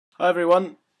Hi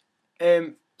everyone.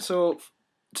 So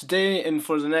today and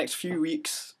for the next few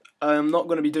weeks, I'm not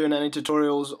going to be doing any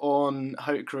tutorials on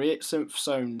how to create synth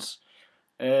sounds,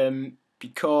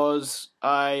 because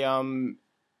I am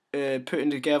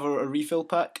putting together a refill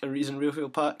pack, a Reason refill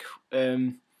pack,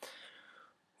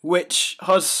 which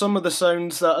has some of the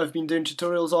sounds that I've been doing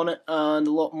tutorials on it, and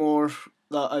a lot more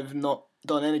that I've not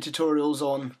done any tutorials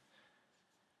on.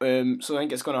 So I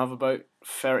think it's going to have about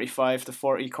 35 to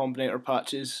 40 combinator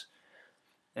patches.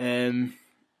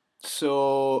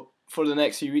 So for the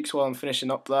next few weeks while I'm finishing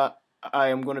up that, I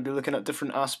am going to be looking at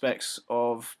different aspects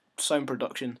of sound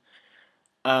production.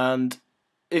 And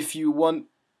if you want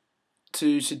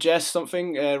to suggest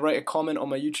something, write a comment on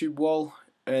my YouTube wall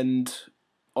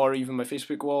or even my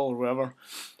Facebook wall or wherever.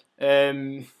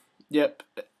 Yep,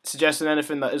 suggesting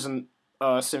anything that isn't a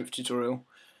synth tutorial.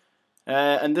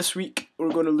 And this week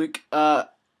we're going to look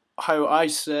at how I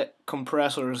set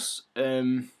compressors.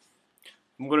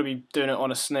 I'm going to be doing it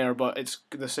on a snare, but it's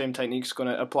the same technique's going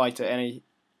to apply to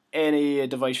any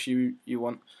device you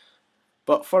want.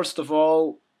 But first of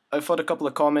all, I've had a couple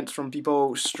of comments from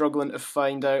people struggling to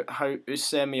find out how to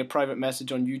send me a private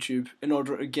message on YouTube in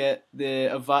order to get the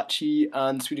Avachi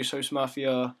and Swedish House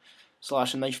Mafia /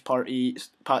 Knife Party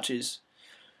patches.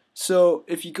 So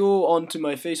if you go onto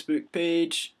my Facebook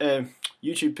page,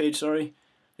 YouTube page, sorry,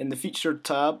 in the featured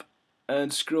tab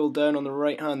and scroll down on the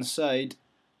right hand side,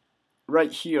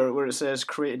 right here where it says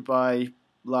created by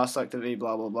last activity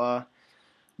blah blah blah,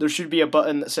 there should be a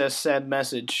button that says send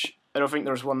message. I don't think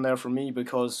there's one there for me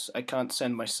because I can't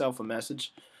send myself a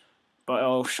message, but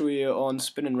I'll show you on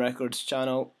Spinning Records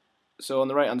channel. So on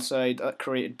the right hand side, at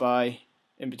created by,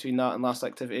 in between that and last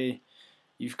activity,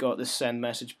 you've got this send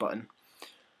message button.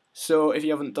 So if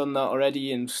you haven't done that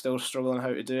already and still struggling how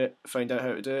to do it, find out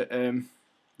how to do it,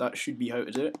 that should be how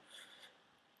to do it.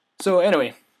 So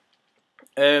anyway,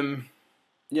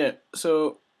 yeah,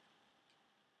 so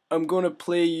I'm going to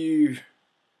play you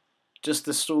just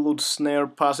the soloed snare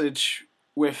passage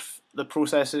with the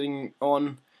processing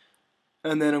on,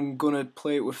 and then I'm going to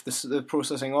play it with the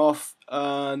processing off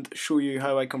and show you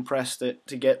how I compressed it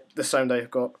to get the sound I've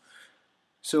got.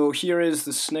 So here is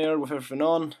the snare with everything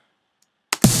on.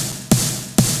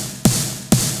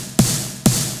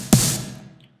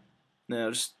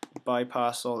 Now just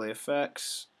bypass all the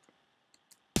effects.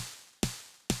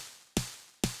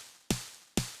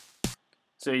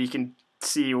 So you can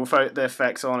see without the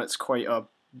effects on, it's quite a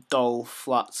dull,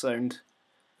 flat sound.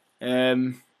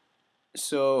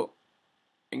 So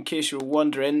in case you're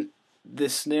wondering, the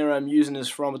snare I'm using is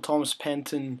from a Thomas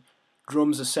Penton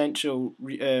Drums Essential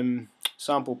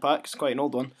sample pack. It's quite an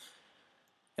old one.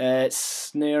 It's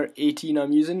snare 18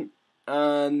 I'm using,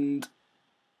 and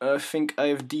I think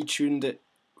I've detuned it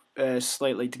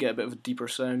slightly to get a bit of a deeper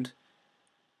sound.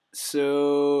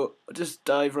 So I'll just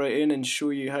dive right in and show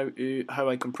you how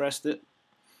I compressed it.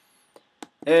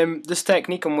 This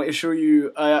technique I'm going to show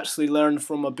you I actually learned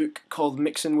from a book called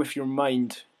Mixing with Your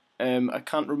Mind. I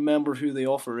can't remember who the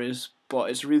author is, but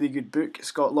it's a really good book.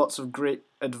 It's got lots of great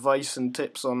advice and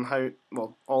tips on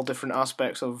all different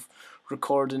aspects of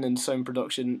recording and sound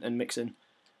production and mixing.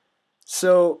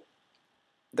 So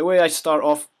the way I start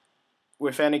off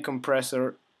with any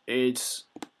compressor is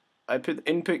I put the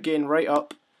input gain right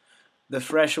up, the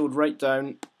threshold right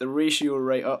down, the ratio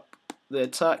right up, the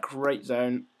attack right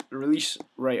down, the release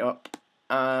right up,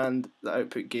 and the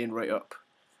output gain right up.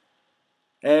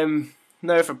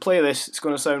 Now if I play this, it's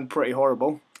going to sound pretty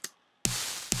horrible.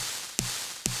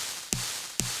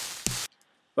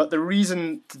 But the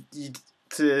reason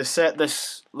to set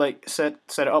this set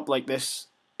it up like this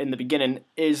in the beginning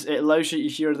is it allows you to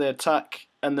hear the attack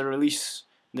and the release,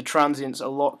 the transients, a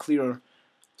lot clearer.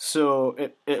 So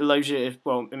it allows you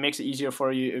to, it makes it easier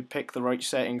for you to pick the right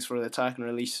settings for the attack and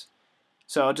release.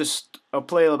 So I'll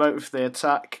play about with the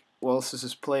attack whilst this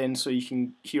is playing so you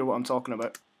can hear what I'm talking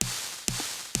about.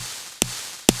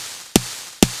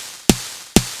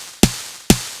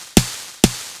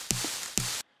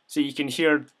 So you can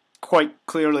hear quite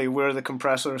clearly where the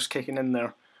compressor is kicking in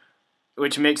there,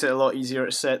 which makes it a lot easier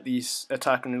to set these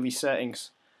attack and release settings.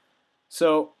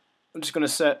 So I'm just going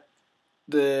to set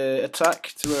the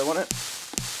attack to where I want it.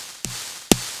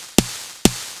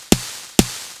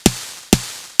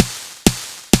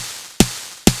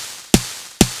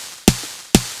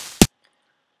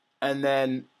 And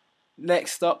then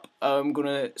next up, I'm going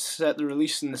to set the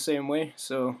release in the same way.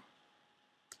 So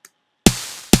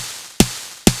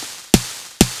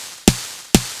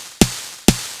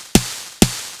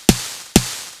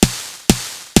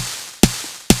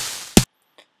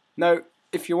now,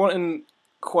 if you're wanting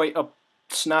quite a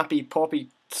snappy, poppy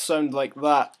sound like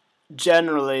that,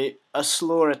 generally a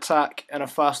slower attack and a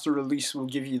faster release will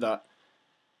give you that,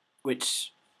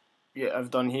 which yeah,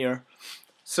 I've done here.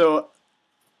 So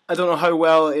I don't know how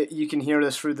well you can hear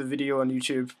this through the video on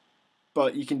YouTube,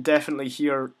 but you can definitely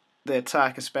hear the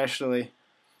attack, especially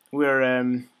where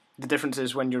the difference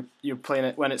is when you're playing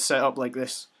it when it's set up like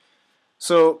this.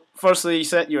 So firstly,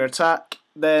 set your attack,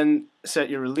 then set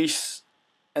your release,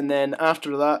 and then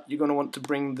after that, you're going to want to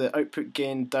bring the output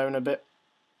gain down a bit.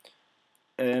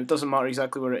 It doesn't matter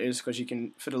exactly where it is because you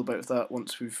can fiddle about with that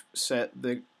once we've set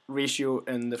the ratio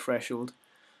and the threshold.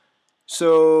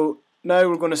 So now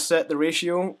we're going to set the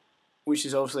ratio, which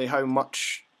is obviously how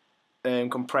much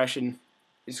compression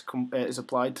is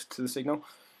applied to the signal.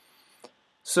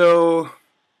 So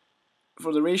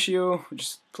for the ratio, we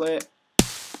just play it.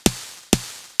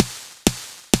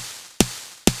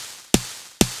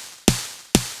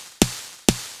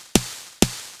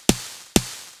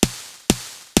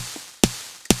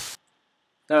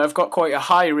 Now I've got quite a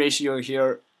high ratio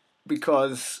here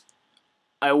because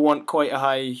I want quite a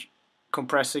high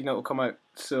compressed signal to come out.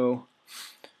 So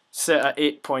set at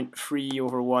 8.3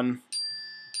 over 1.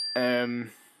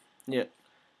 Yeah.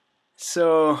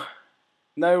 So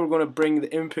now we're going to bring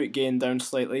the input gain down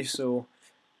slightly so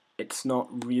it's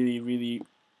not really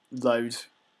loud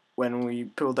when we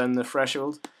pull down the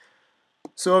threshold.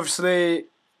 So obviously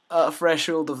at a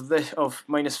threshold of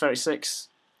minus 36,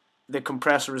 the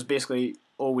compressor is basically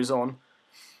always on.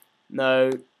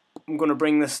 Now I'm going to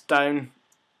bring this down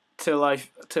till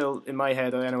in my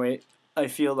head anyway, I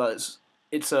feel that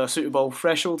it's a suitable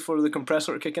threshold for the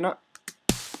compressor to kick in at.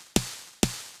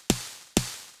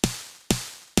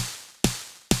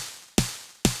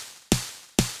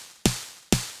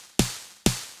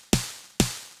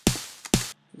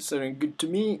 It's sounding good to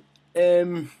me.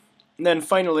 And then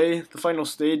finally, the final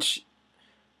stage,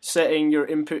 setting your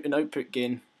input and output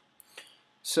gain.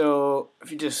 So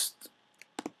if you just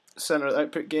center the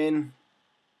output gain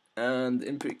and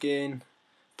input gain,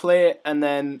 play it and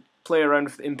then play around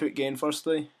with the input gain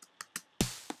firstly.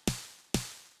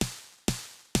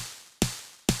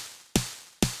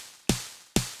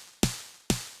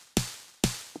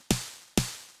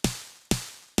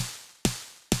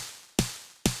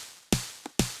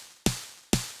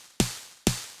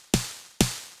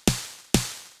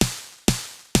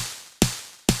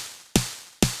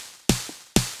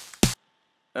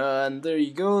 And there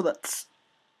you go. That's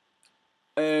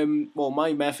well,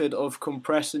 my method of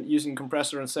using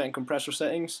compressor and setting compressor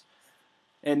settings,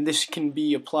 and this can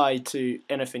be applied to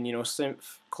anything, you know,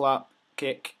 synth, clap,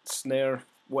 kick, snare,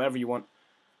 whatever you want.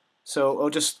 So I'll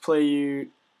just play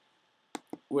you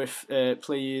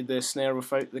the snare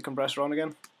without the compressor on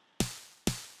again.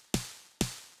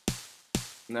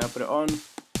 Now put it on.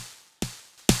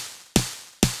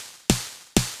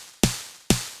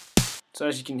 So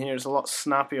as you can hear, it's a lot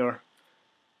snappier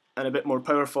and a bit more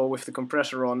powerful with the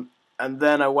compressor on. And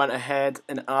then I went ahead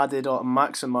and added a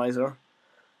maximizer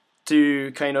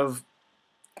to kind of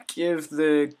give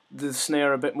the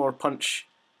snare a bit more punch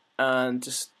and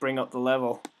just bring up the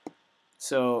level.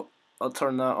 So I'll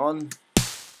turn that on.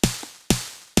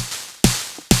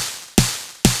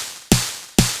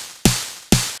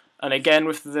 And again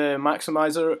with the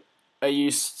maximizer, I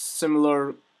used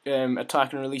similar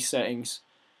attack and release settings.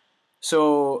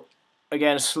 So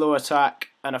again, a slow attack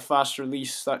and a fast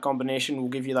release, that combination will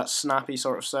give you that snappy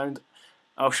sort of sound.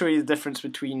 I'll show you the difference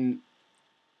between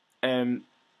a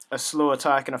slow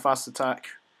attack and a fast attack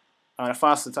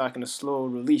and a slow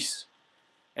release,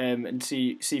 and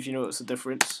see if you notice the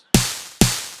difference.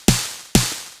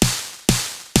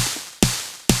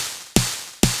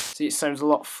 See, it sounds a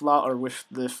lot flatter with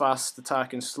the fast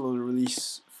attack and slow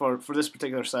release for this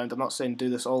particular sound. I'm not saying do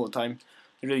this all the time.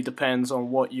 It really depends on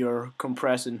what you're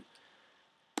compressing.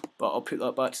 But I'll put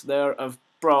that back to there. I've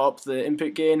brought up the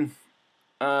input gain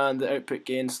and the output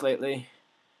gain slightly,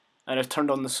 and I've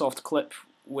turned on the soft clip,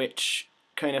 which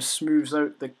kind of smooths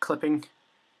out the clipping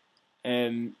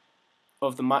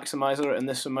of the maximizer, and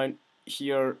this amount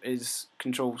here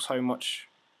controls how much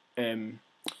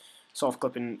soft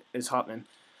clipping is happening.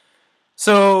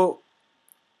 So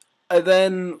I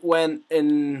then went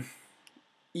and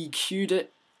EQ'd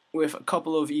it with a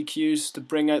couple of EQs to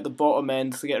bring out the bottom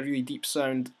end to get a really deep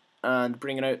sound, and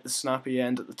bringing out the snappy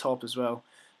end at the top as well.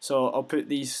 So I'll put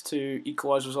these two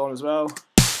equalizers on as well.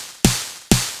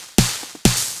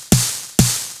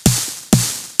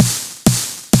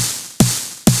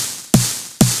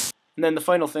 And then the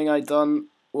final thing I done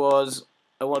was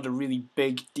I wanted a really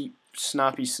big, deep,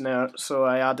 snappy snare, so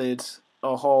I added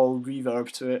a Hall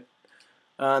reverb to it.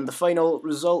 And the final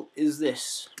result is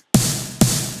this.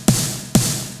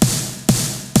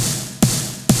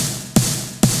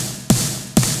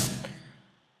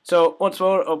 So once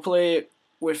more, I'll play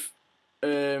with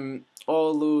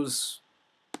all those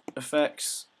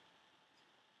effects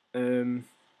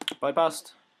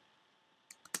bypassed.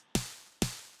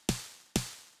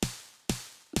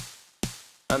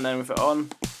 And then with it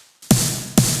on.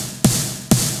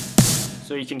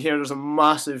 So you can hear there's a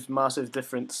massive, massive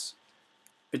difference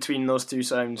between those two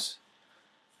sounds.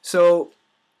 So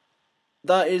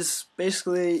that is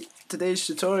basically today's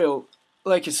tutorial.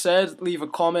 Like I said, leave a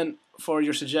comment for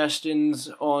your suggestions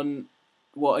on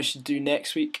what I should do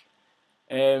next week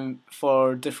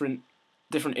for different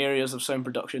areas of sound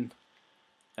production.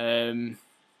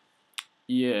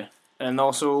 Yeah, and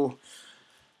also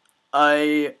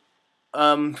I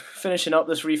am finishing up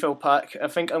this refill pack. I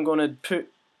think I'm going to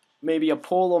put maybe a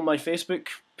poll on my Facebook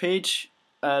page,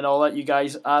 and I'll let you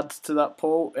guys add to that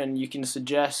poll, and you can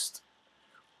suggest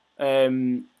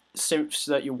synths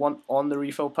that you want on the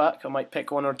refill pack. I might pick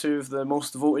one or two of the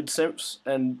most voted synths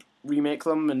and remake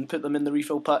them and put them in the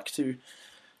refill pack too.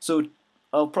 So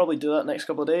I'll probably do that next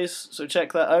couple of days, so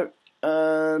check that out,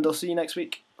 and I'll see you next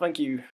week. Thank you.